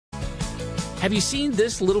Have you seen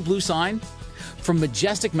this little blue sign? From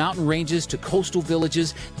majestic mountain ranges to coastal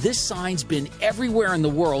villages, this sign's been everywhere in the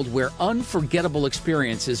world where unforgettable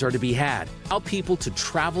experiences are to be had. Allow people to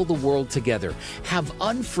travel the world together, have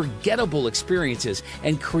unforgettable experiences,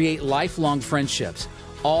 and create lifelong friendships,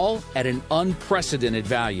 all at an unprecedented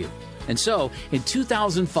value. And so, in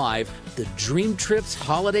 2005, the Dream Trips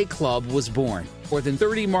Holiday Club was born. More than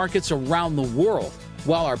 30 markets around the world.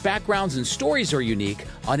 While our backgrounds and stories are unique,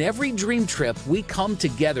 on every dream trip, we come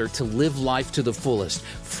together to live life to the fullest,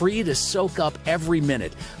 free to soak up every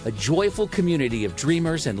minute. A joyful community of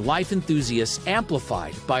dreamers and life enthusiasts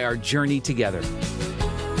amplified by our journey together.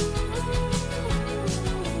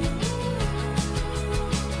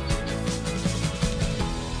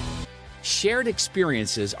 Shared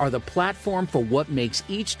experiences are the platform for what makes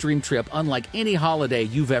each dream trip unlike any holiday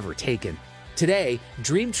you've ever taken. Today,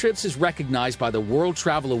 Dream Trips is recognized by the World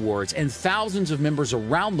Travel Awards and thousands of members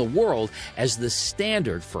around the world as the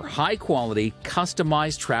standard for high-quality,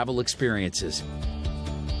 customized travel experiences.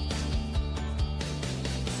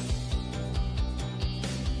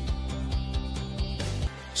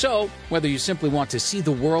 So, whether you simply want to see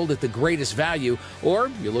the world at the greatest value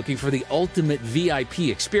or you're looking for the ultimate VIP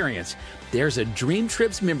experience, there's a Dream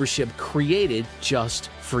Trips membership created just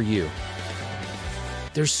for you.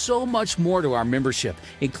 There's so much more to our membership,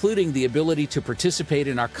 including the ability to participate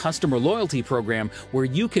in our customer loyalty program where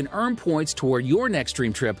you can earn points toward your next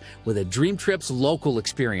dream trip with a Dream Trips local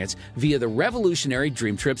experience via the revolutionary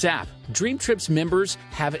Dream Trips app. Dream Trips members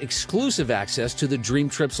have exclusive access to the Dream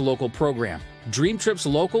Trips local program. Dream Trips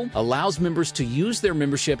Local allows members to use their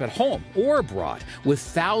membership at home or abroad with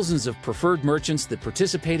thousands of preferred merchants that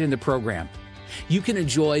participate in the program. You can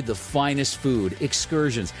enjoy the finest food,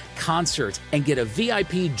 excursions, concerts, and get a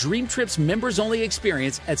VIP Dream Trips members-only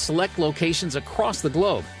experience at select locations across the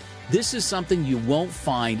globe. This is something you won't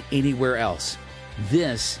find anywhere else.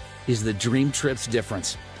 This is the Dream Trips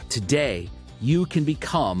difference. Today, you can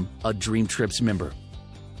become a Dream Trips member.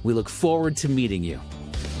 We look forward to meeting you.